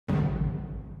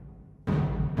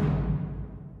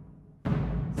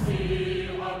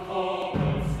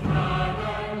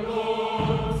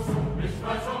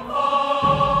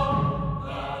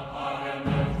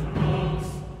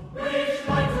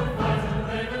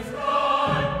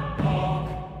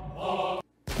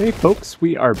Hey folks,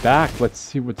 we are back. Let's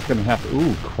see what's going to happen.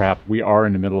 Ooh, crap. We are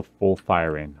in the middle of full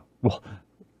firing. Well,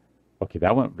 okay,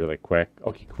 that went really quick.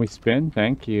 Okay, can we spin?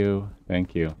 Thank you.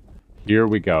 Thank you. Here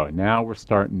we go. Now we're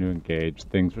starting to engage.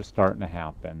 Things are starting to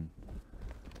happen.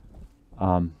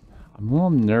 I'm a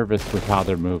little nervous with how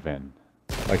they're moving.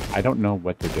 Like, I don't know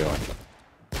what they're doing.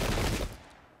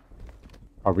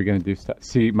 Are we going to do stuff?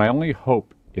 See, my only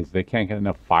hope is they can't get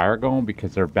enough fire going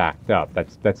because they're backed up.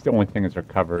 That's the only thing is they're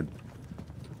covered.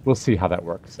 We'll see how that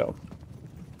works, so.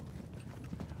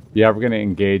 Yeah, we're going to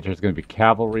engage. There's going to be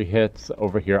cavalry hits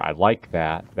over here. I like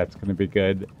that. That's going to be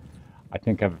good. I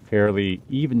think I have a fairly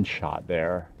even shot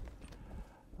there.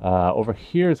 Over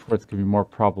here is where it's going to be more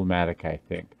problematic, I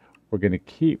think. We're going to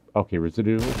keep... Okay,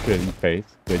 residual shooting phase.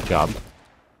 Good job.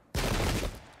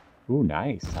 Ooh,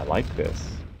 nice. I like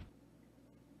this.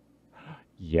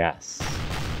 Yes.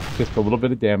 Just a little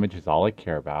bit of damage is all I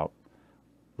care about.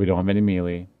 We don't have any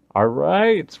melee. All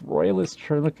right, it's Royalist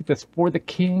turn. Look at this. For the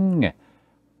king.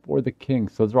 For the king.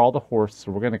 So those are all the horses.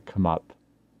 So we're going to come up.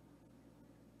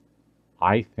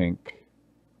 I think...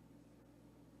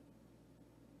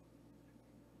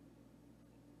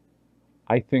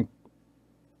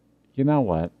 You know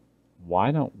what?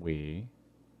 Why don't we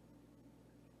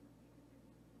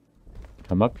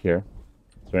come up here?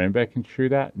 Is there anybody that can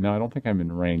shoot at? No, I don't think I'm in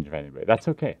range of anybody. That's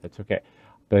okay. That's okay.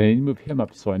 But I need to move him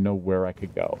up so I know where I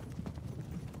could go.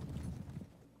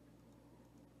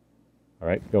 All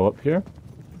right, go up here.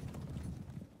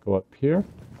 Go up here.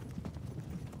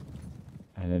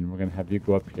 And then we're going to have you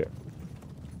go up here.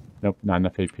 Nope, not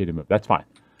enough AP to move. That's fine.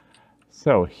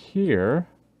 So here,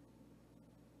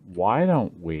 why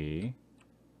don't we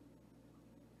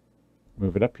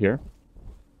move it up here?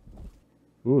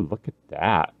 Ooh, look at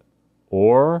that.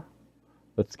 Or,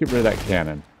 let's get rid of that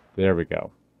cannon. There we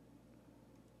go.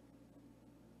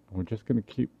 We're just going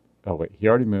to keep... Oh, wait, he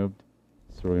already moved.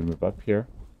 So we're going to move up here.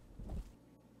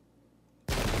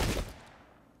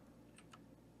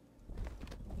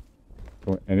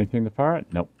 Anything to fire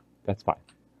at? Nope. That's fine.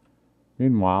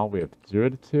 Meanwhile, we have 0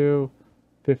 to 2,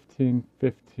 15,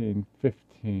 15,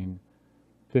 15,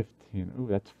 15. Ooh,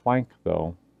 that's flank,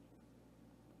 though.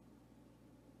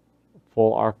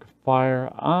 Full arc of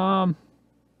fire.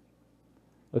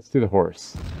 Let's do the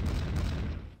horse.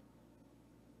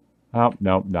 Oh,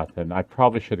 nope, nothing. I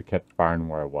probably should have kept firing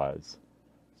where I was.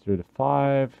 0 to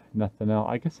 5, nothing else.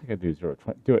 I guess I could do 0 to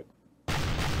 20. Do it.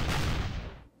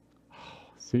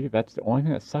 See, that's the only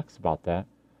thing that sucks about that.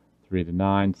 3 to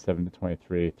 9, 7 to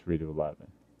 23, 3 to 11.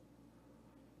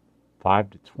 5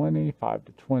 to 20, 5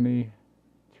 to 20,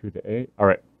 2 to 8. All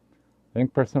right. I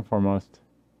think first and foremost,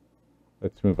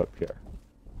 let's move up here.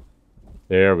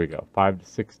 There we go. 5 to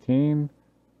 16.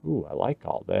 Ooh, I like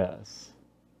all this.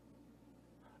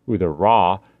 Ooh, they're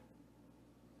raw.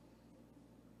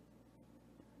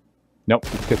 Nope,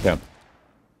 let's get them.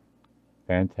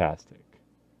 Fantastic.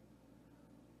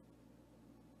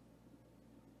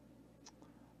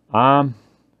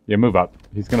 Yeah, move up.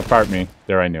 He's gonna fire at me.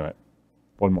 There, I knew it.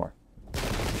 One more.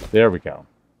 There we go.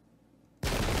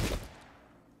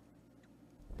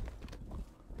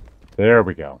 There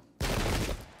we go.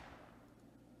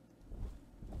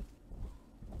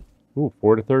 Ooh,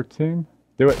 4 to 13.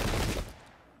 Do it.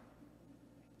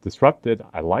 Disrupted.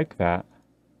 I like that.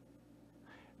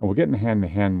 And we're getting hand to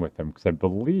hand with them because I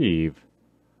believe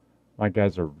my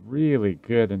guys are really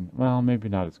good and, well, maybe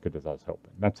not as good as I was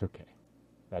hoping. That's okay.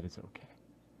 That is okay.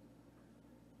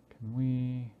 Can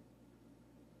we...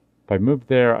 If I move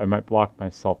there, I might block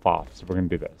myself off. So we're going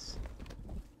to do this.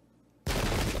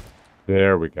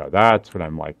 There we go. That's what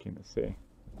I'm liking to see.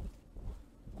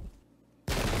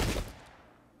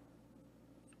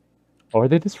 Oh, are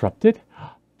they disrupted?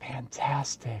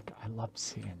 Fantastic. I love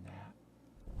seeing that.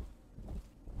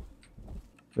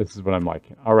 This is what I'm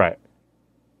liking. All right.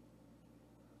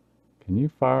 Can you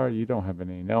fire? You don't have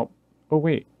any. Nope. Oh,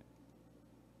 wait.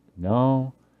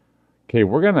 No. Okay, all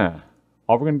we're gonna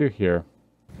do here.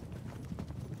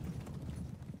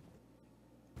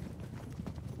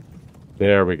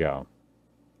 There we go.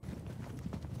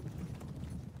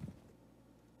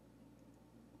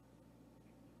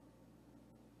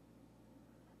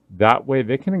 That way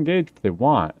they can engage if they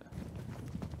want.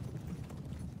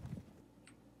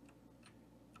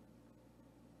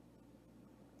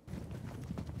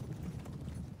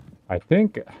 I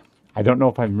think... I don't know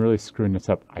if I'm really screwing this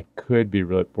up. I could be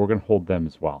really... We're going to hold them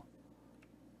as well.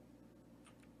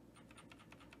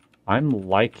 I'm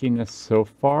liking this so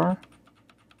far.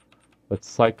 Let's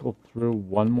cycle through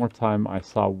one more time. I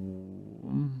saw...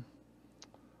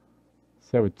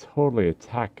 See, I would totally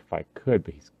attack if I could,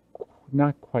 but he's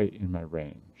not quite in my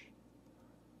range.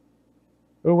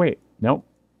 Oh, wait. Nope.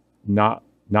 Not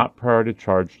Not priority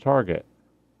charge target.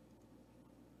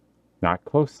 Not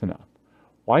close enough.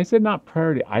 Why is it not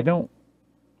priority? I don't...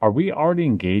 Are we already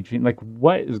engaging? Like,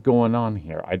 what is going on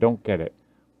here? I don't get it.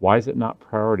 Why is it not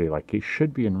priority? Like, it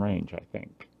should be in range, I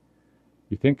think.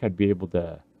 You think I'd be able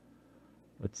to...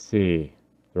 Let's see.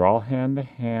 They're all hand to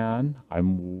hand.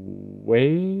 I'm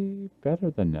way better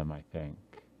than them, I think.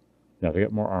 No, they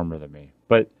got more armor than me.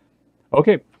 But,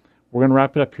 okay. We're going to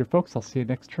wrap it up here, folks. I'll see you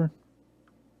next turn.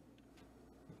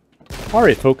 All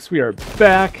right, folks. We are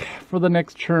back for the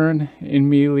next turn in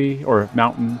melee, or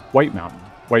mountain, White Mountain.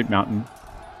 White Mountain.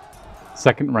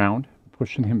 Second round.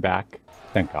 Pushing him back.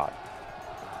 Thank God.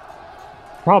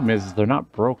 Problem is they're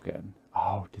not broken.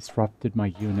 Oh, disrupted my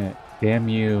unit. Damn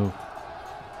you.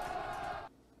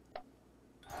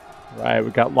 Right,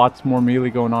 we got lots more melee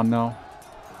going on now.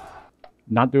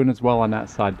 Not doing as well on that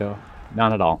side, though.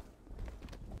 Not at all.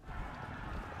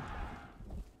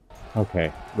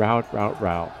 Okay, route.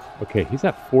 Okay, he's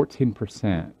at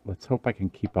 14%. Let's hope I can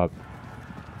keep up.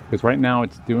 Because right now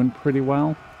it's doing pretty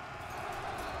well.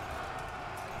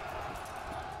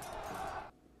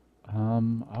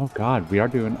 Oh God, we are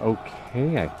doing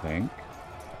okay, I think.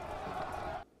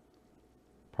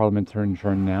 Parliamentarian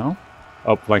turn now.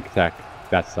 Oh, flank attack.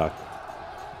 That sucked.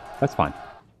 That's fine.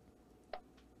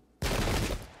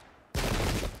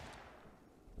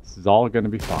 This is all going to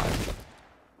be fine.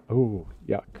 Oh,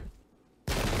 yuck.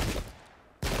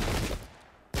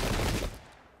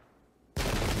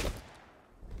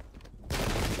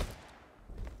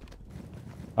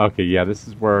 Okay, yeah, this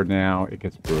is where now it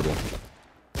gets brutal.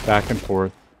 Back and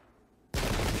forth.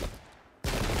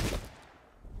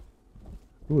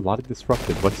 Ooh, a lot of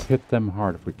disrupted. Let's hit them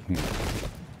hard if we can.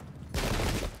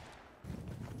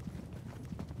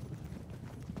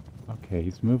 Okay,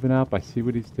 he's moving up. I see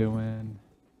what he's doing.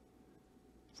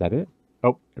 Is that it?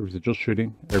 Oh, residual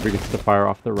shooting. Everybody gets to fire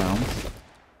off their rounds.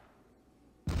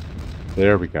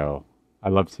 There we go. I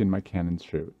love seeing my cannons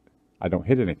shoot. I don't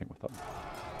hit anything with them.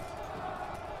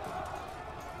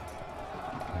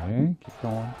 Okay, keep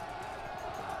going.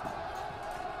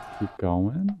 Keep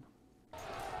going.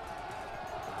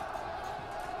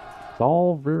 It's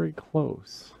all very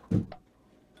close.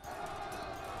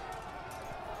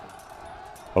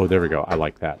 Oh, there we go. I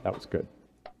like that. That was good.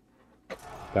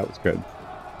 That was good.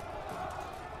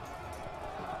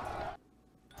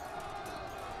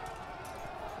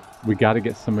 We got to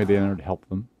get somebody in there to help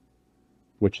them,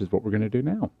 which is what we're going to do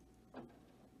now.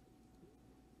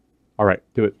 All right,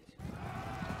 do it.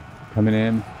 Coming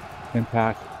in,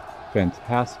 impact,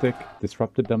 fantastic.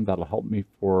 Disrupted them. That'll help me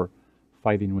for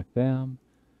fighting with them.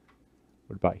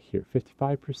 What about here?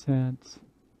 55%.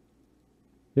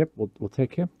 Yep, we'll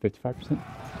take him. 55%.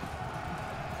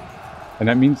 And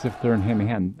that means if they're in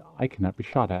hand-to-hand, I cannot be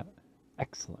shot at.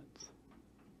 Excellent.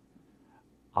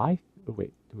 Oh,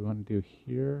 wait, do we want to do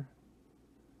here?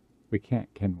 We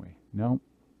can't, can we? No.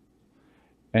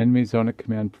 Enemy zone of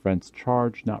command prevents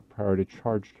charge, not priority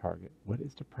charge target. What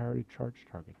is the priority charge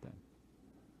target then?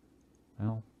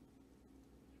 Well,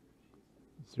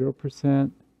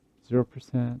 0%,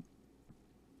 0%.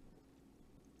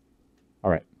 All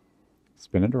right,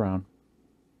 spin it around.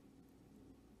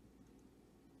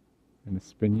 I'm going to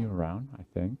spin you around, I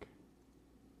think.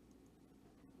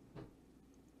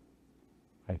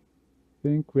 I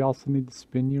think we also need to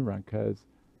spin you around because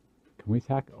can we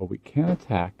attack? Oh, we can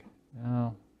attack.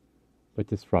 No, but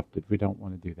disrupted. We don't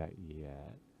want to do that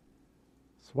yet.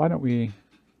 So why don't we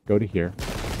go to here?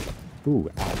 Ooh,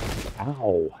 ow.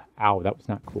 Ow. Ow, that was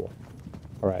not cool.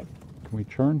 All right, can we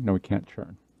churn? No, we can't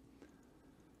churn.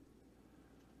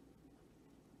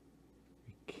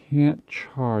 Can't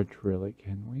charge really,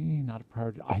 can we? Not a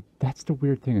priority. That's the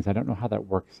weird thing is I don't know how that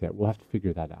works yet. We'll have to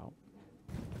figure that out.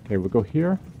 Okay, we'll go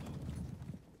here.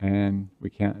 And we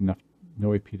can't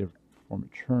no AP to perform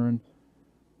a churn.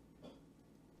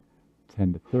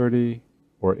 10 to 30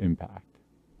 or impact.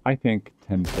 I think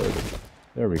 10 to 30.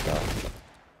 There we go.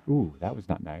 Ooh, that was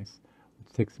not nice.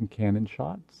 Let's take some cannon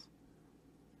shots.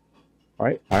 All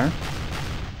right, fire.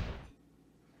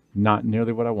 Not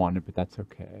nearly what I wanted, but that's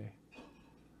okay.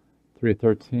 3 of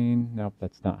 13. Nope,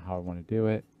 that's not how I want to do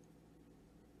it.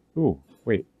 Ooh,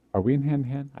 wait. Are we in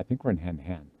hand-to-hand? I think we're in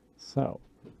hand-to-hand. So.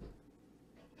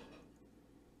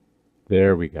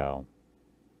 There we go.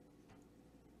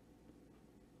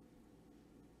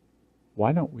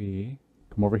 Why don't we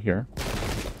come over here?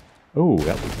 Oh,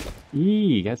 that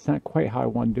was... that's not quite how I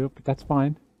want to do it, but that's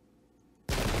fine.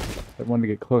 I want to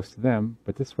get close to them,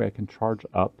 but this way I can charge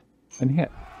up and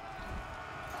hit.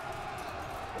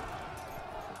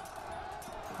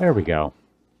 There we go.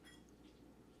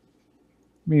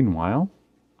 Meanwhile,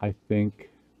 I think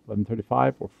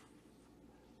 11:35 or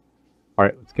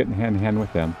Alright, let's get in hand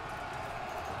with them.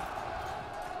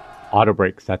 Auto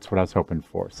brakes, that's what I was hoping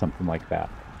for. Something like that.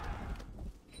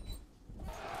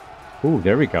 Ooh,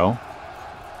 there we go.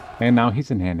 And now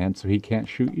he's in hand, so he can't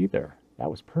shoot either. That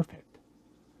was perfect.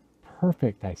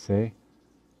 Perfect, I say.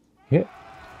 Hit.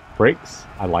 Brakes.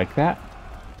 I like that.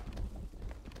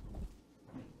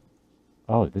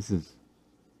 Oh, this is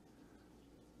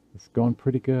going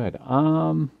pretty good.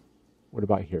 What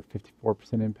about here?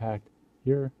 54% impact.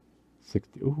 Here,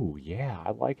 60. Ooh, yeah,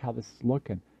 I like how this is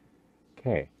looking.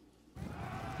 Okay.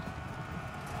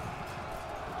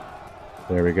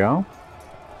 There we go.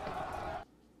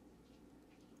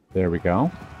 There we go.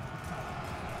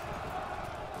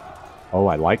 Oh,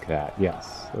 I like that.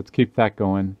 Yes. Let's keep that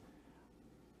going.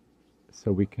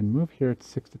 So we can move here at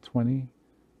 6 to 20.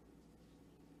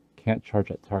 Can't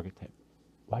charge at target type.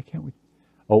 Why can't we?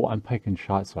 Oh, I'm Pike and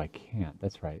shot, so I can't.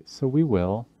 That's right. So we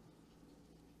will.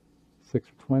 6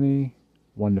 to 20,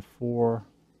 1 to 4,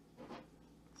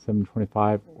 7 to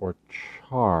 25, or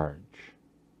charge.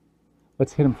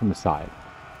 Let's hit him from the side.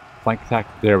 Flank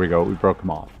attack. There we go. We broke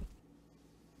him off.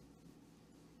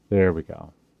 There we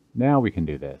go. Now we can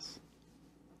do this.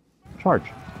 Charge.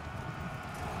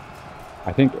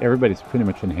 I think everybody's pretty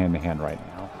much in hand-to-hand right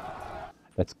now.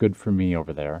 That's good for me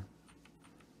over there.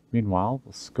 Meanwhile,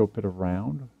 we'll scope it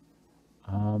around.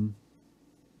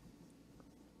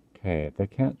 Okay, they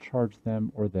can't charge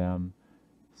them or them.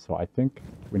 So I think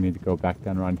we need to go back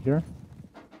down around here.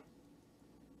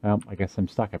 I guess I'm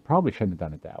stuck. I probably shouldn't have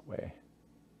done it that way.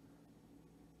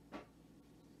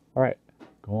 Alright.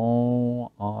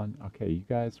 Go on. Okay, you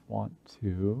guys want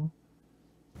to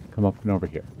come up and over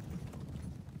here.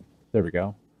 There we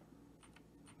go.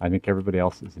 I think everybody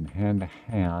else is in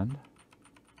hand-to-hand.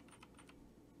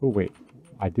 Oh, wait.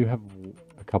 I do have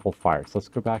a couple fires. Let's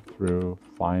go back through,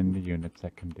 find the units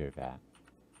that can do that.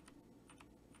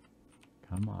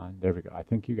 Come on. There we go. I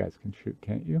think you guys can shoot,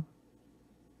 can't you?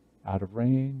 Out of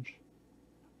range.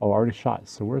 Oh, already shot.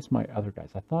 So where's my other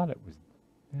guys? I thought it was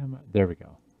them. There we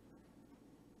go.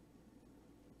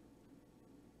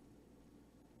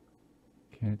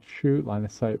 Can't shoot. Line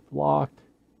of sight blocked.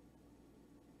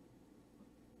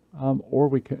 Or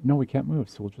we could... No, we can't move,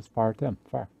 so we'll just fire at them.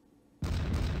 Fire.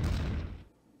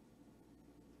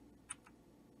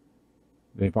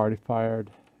 They've already fired.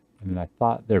 And then I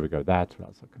thought... There we go. That's what I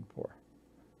was looking for.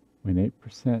 Win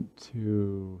 8%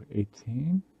 to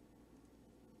 18.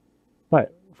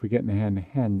 But if we get in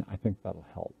hand-to-hand, I think that'll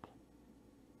help.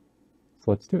 So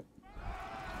let's do it.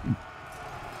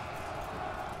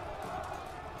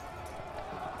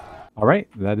 Alright,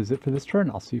 that is it for this turn.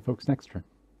 I'll see you folks next turn.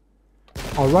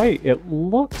 Alright, it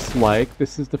looks like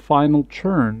this is the final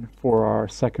turn for our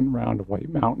second round of White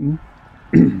Mountain.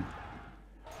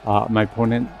 My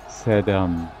opponent said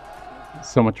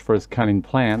so much for his cunning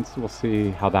plans. We'll see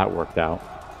how that worked out.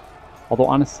 Although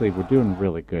honestly, we're doing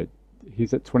really good.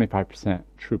 He's at 25%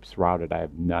 troops routed. I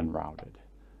have none routed.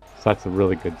 So that's a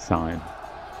really good sign.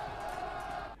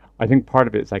 I think part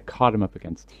of it is I caught him up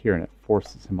against here and it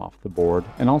forces him off the board.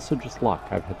 And also just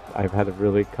luck. I've had a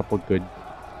really couple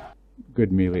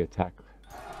good melee attack.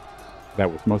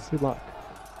 That was mostly luck.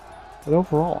 But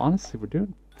overall, honestly, we're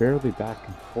doing fairly back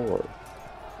and forth.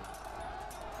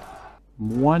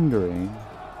 I'm wondering,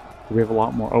 do we have a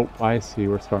lot more? Oh, I see.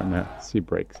 We're starting to see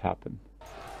breaks happen.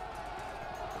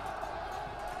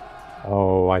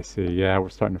 Oh, I see. Yeah, we're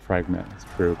starting to fragment his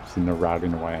troops and they're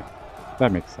routing away.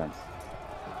 That makes sense.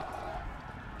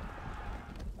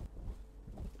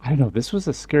 I don't know. This was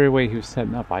a scary way he was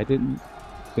setting up. I didn't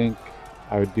think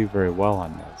I would do very well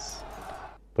on this.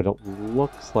 But it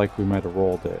looks like we might have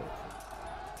rolled it.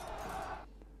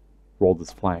 Rolled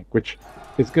his flank, which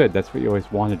is good. That's what you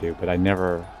always want to do, but I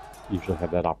never usually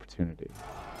have that opportunity.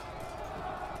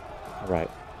 Alright.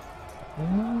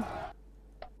 Yeah.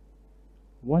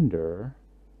 Wonder...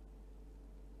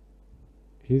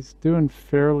 He's doing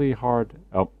fairly hard...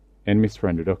 Oh, enemy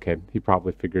surrendered. Okay, he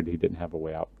probably figured he didn't have a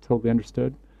way out. Totally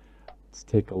understood. Let's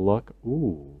take a look.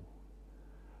 Ooh.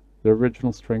 The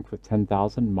original strength was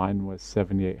 10,000. Mine was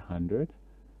 7,800.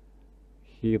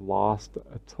 He lost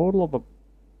a total of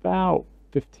about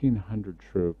 1,500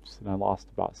 troops, and I lost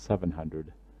about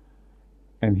 700.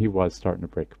 And he was starting to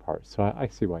break apart, so I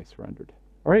see why he surrendered.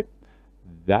 Alright,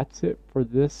 that's it for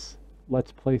this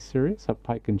Let's Play series of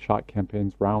Pike and Shot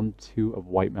Campaigns Round 2 of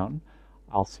White Mountain.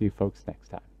 I'll see you folks next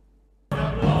time.